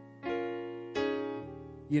Jesus,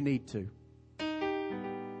 you need to.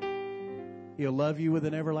 He'll love you with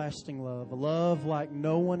an everlasting love, a love like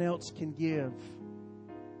no one else can give.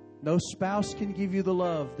 No spouse can give you the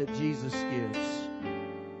love that Jesus gives.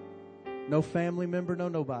 No family member, no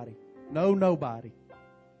nobody. No nobody.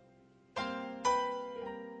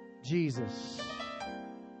 Jesus.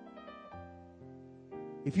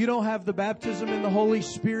 If you don't have the baptism in the Holy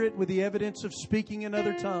Spirit with the evidence of speaking in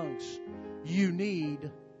other tongues, you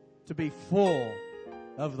need to be full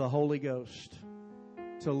of the Holy Ghost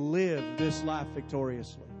to live this life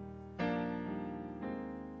victoriously.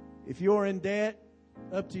 If you're in debt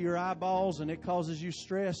up to your eyeballs and it causes you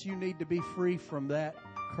stress, you need to be free from that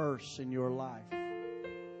curse in your life.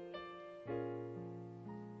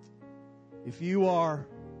 If you are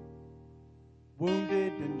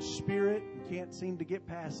wounded in spirit and can't seem to get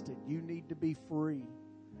past it, you need to be free.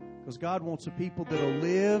 Because God wants a people that will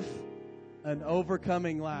live an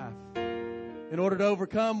overcoming life. In order to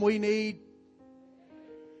overcome, in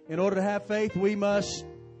order to have faith, we must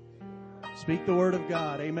speak the Word of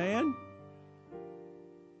God. Amen?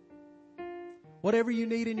 Whatever you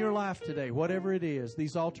need in your life today, whatever it is,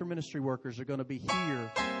 these altar ministry workers are going to be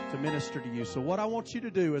here to minister to you. So what I want you to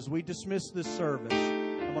do as we dismiss this service,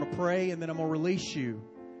 I'm going to pray and then I'm going to release you.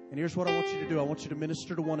 And here's what I want you to do. I want you to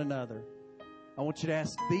minister to one another. I want you to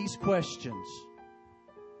ask these questions.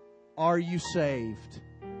 Are you saved?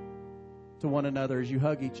 To one another as you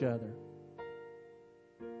hug each other.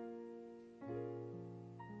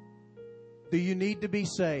 Do you need to be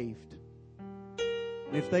saved?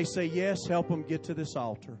 And if they say yes, help them get to this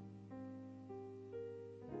altar.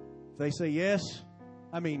 If they say yes,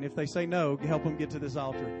 if they say no, help them get to this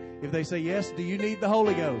altar. If they say yes, do you need the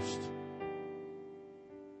Holy Ghost?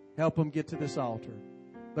 Help them get to this altar.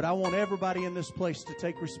 But I want everybody in this place to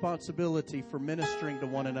take responsibility for ministering to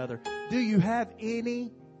one another. Do you have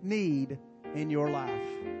any need in your life?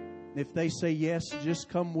 If they say yes, just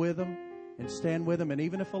come with them and stand with them. And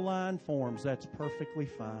even if a line forms, that's perfectly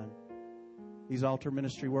fine. These altar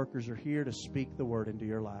ministry workers are here to speak the word into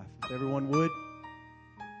your life. If everyone would,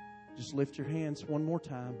 just lift your hands one more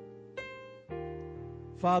time.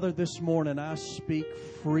 Father, this morning I speak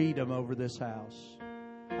freedom over this house.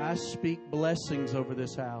 I speak blessings over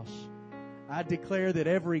this house. I declare that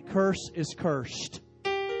every curse is cursed.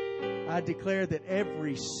 I declare that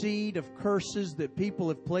every seed of curses that people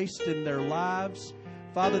have placed in their lives,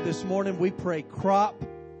 Father, this morning we pray crop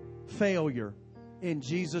failure in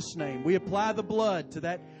Jesus' name. We apply the blood to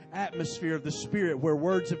that atmosphere of the Spirit where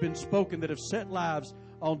words have been spoken that have set lives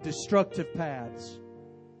on destructive paths.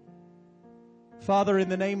 Father, in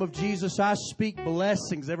the name of Jesus, I speak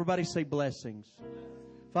blessings. Everybody say blessings.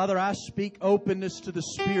 Father, I speak openness to the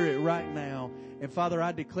Spirit right now. And Father,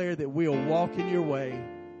 I declare that we'll walk in your way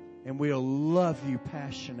and we'll love you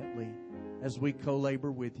passionately as we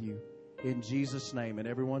co-labor with you. In Jesus' name. And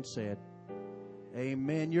everyone said,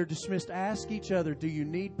 amen. You're dismissed. Ask each other, do you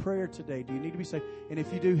need prayer today? Do you need to be saved? And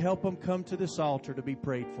if you do, help them come to this altar to be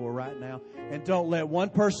prayed for right now. And don't let one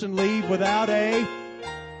person leave without a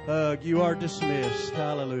hug. You are dismissed.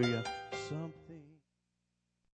 Hallelujah.